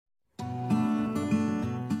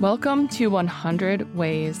Welcome to 100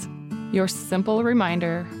 Ways, your simple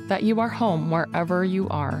reminder that you are home wherever you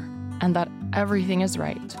are and that everything is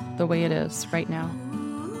right the way it is right now.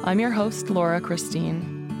 I'm your host, Laura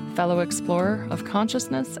Christine, fellow explorer of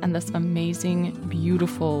consciousness and this amazing,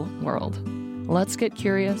 beautiful world. Let's get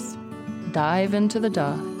curious, dive into the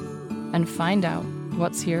duh, and find out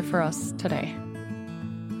what's here for us today.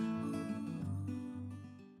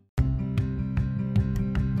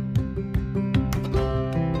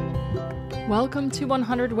 Welcome to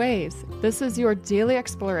 100 Ways. This is your daily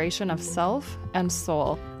exploration of self and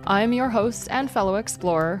soul. I'm your host and fellow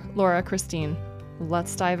explorer, Laura Christine.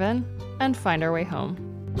 Let's dive in and find our way home.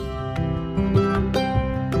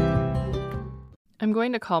 I'm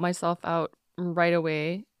going to call myself out right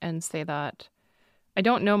away and say that I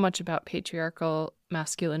don't know much about patriarchal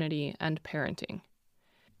masculinity and parenting.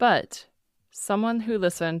 But someone who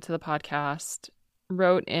listened to the podcast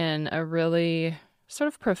wrote in a really sort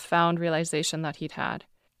of profound realization that he'd had.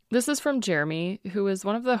 This is from Jeremy, who is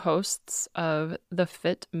one of the hosts of the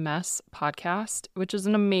Fit Mess podcast, which is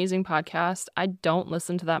an amazing podcast. I don't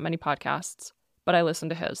listen to that many podcasts, but I listen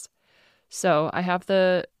to his. So I have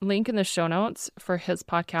the link in the show notes for his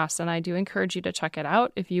podcast, and I do encourage you to check it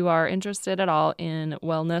out if you are interested at all in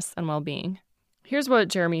wellness and well-being. Here's what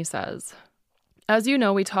Jeremy says. As you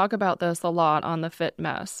know, we talk about this a lot on the Fit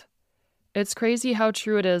Mess. It's crazy how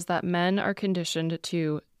true it is that men are conditioned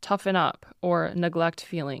to toughen up or neglect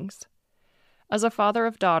feelings. As a father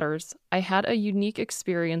of daughters, I had a unique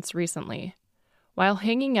experience recently. While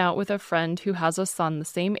hanging out with a friend who has a son the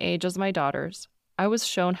same age as my daughters, I was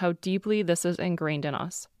shown how deeply this is ingrained in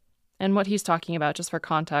us. And what he's talking about, just for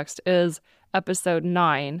context, is episode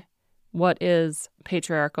 9, What is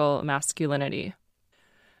Patriarchal Masculinity?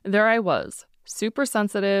 There I was, super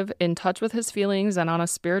sensitive, in touch with his feelings, and on a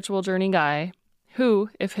spiritual journey guy who,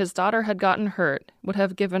 if his daughter had gotten hurt, would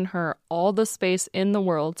have given her all the space in the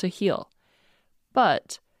world to heal.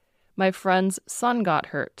 But my friend's son got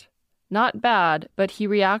hurt. Not bad, but he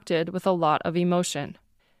reacted with a lot of emotion.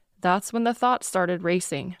 That's when the thoughts started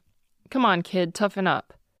racing. Come on, kid, toughen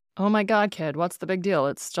up. Oh my God, kid, what's the big deal?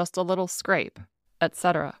 It's just a little scrape,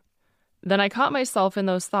 etc. Then I caught myself in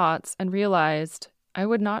those thoughts and realized I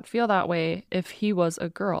would not feel that way if he was a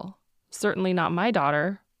girl. Certainly not my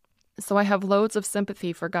daughter. So I have loads of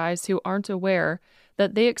sympathy for guys who aren't aware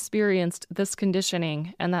that they experienced this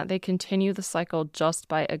conditioning and that they continue the cycle just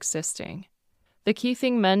by existing. The key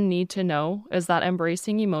thing men need to know is that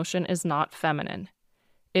embracing emotion is not feminine.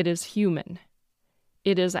 It is human.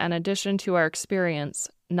 It is an addition to our experience,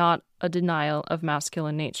 not a denial of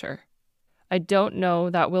masculine nature. I don't know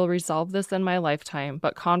that we'll resolve this in my lifetime,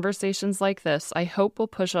 but conversations like this, I hope, will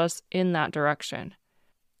push us in that direction.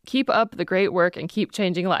 Keep up the great work and keep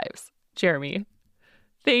changing lives. Jeremy.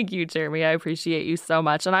 Thank you, Jeremy. I appreciate you so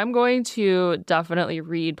much. And I'm going to definitely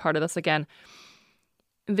read part of this again.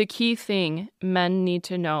 The key thing men need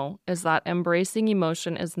to know is that embracing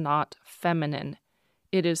emotion is not feminine.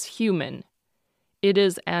 It is human. It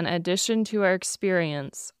is an addition to our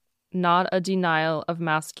experience, not a denial of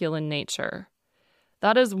masculine nature.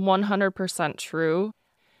 That is 100% true.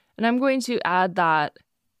 And I'm going to add that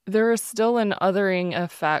there is still an othering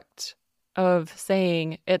effect of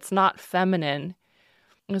saying it's not feminine.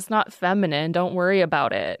 It's not feminine. Don't worry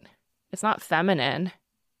about it. It's not feminine.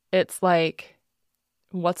 It's like,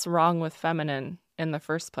 what's wrong with feminine in the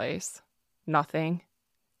first place? Nothing.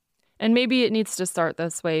 And maybe it needs to start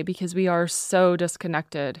this way because we are so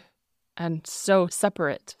disconnected and so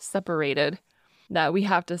separated, that we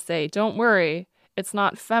have to say, don't worry, it's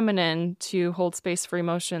not feminine to hold space for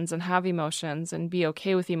emotions and have emotions and be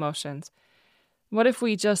okay with emotions. What if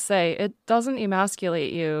we just say, it doesn't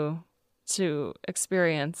emasculate you to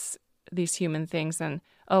experience these human things and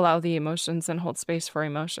allow the emotions and hold space for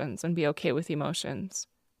emotions and be okay with emotions,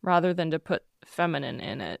 rather than to put feminine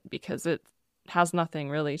in it because it has nothing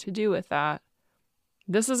really to do with that.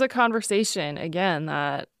 This is a conversation, again,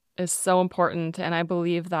 that is so important, and I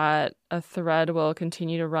believe that a thread will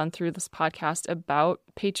continue to run through this podcast about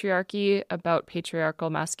patriarchy, about patriarchal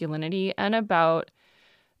masculinity, and about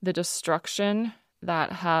the destruction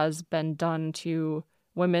that has been done to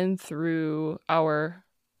women through our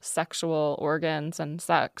sexual organs and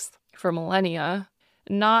sex for millennia.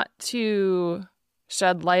 Not to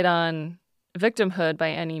shed light on victimhood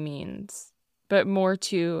by any means, but more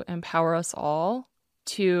to empower us all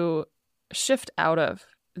to shift out of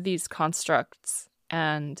these constructs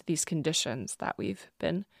and these conditions that we've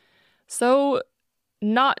been so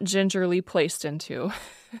not gingerly placed into.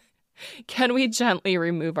 Can we gently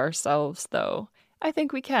remove ourselves, though? I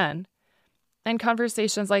think we can. And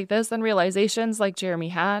conversations like this and realizations like Jeremy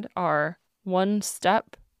had are one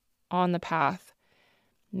step on the path.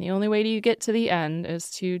 And the only way to get to the end is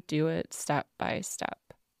to do it step by step.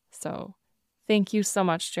 So thank you so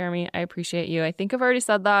much, Jeremy. I appreciate you. I think I've already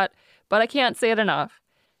said that, but I can't say it enough.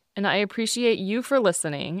 And I appreciate you for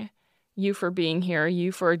listening, you for being here,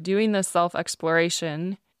 you for doing this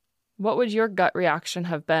self-exploration. What would your gut reaction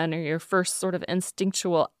have been, or your first sort of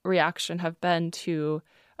instinctual reaction have been to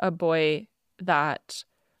a boy that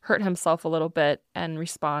hurt himself a little bit and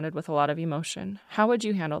responded with a lot of emotion? How would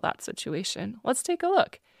you handle that situation? Let's take a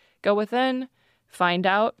look. Go within, find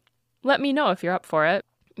out. Let me know if you're up for it.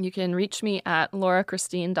 You can reach me at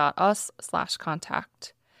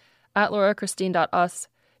laurachristine.us/contact. At laurachristine.us,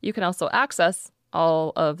 you can also access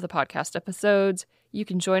all of the podcast episodes. You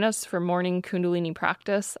can join us for morning Kundalini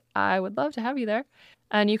practice. I would love to have you there.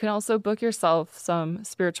 And you can also book yourself some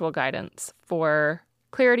spiritual guidance for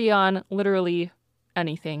clarity on literally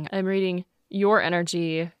anything. I'm reading your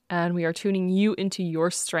energy, and we are tuning you into your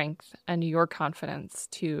strength and your confidence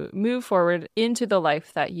to move forward into the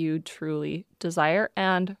life that you truly desire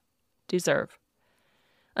and deserve.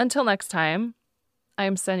 Until next time, I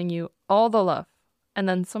am sending you all the love and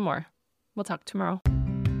then some more. We'll talk tomorrow.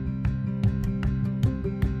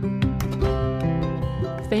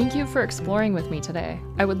 Thank you for exploring with me today.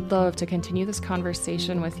 I would love to continue this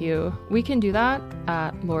conversation with you. We can do that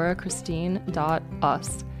at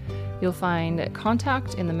laurachristine.us. You'll find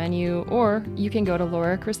contact in the menu, or you can go to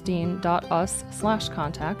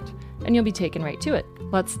laurachristine.us/contact and you'll be taken right to it.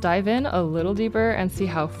 Let's dive in a little deeper and see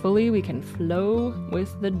how fully we can flow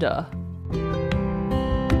with the duh.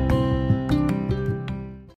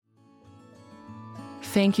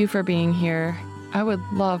 Thank you for being here. I would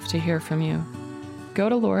love to hear from you. Go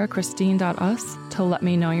to laurachristine.us to let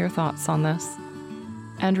me know your thoughts on this.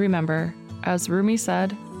 And remember, as Rumi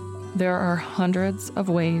said, there are hundreds of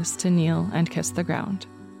ways to kneel and kiss the ground.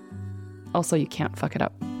 Also, you can't fuck it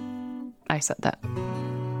up. I said that.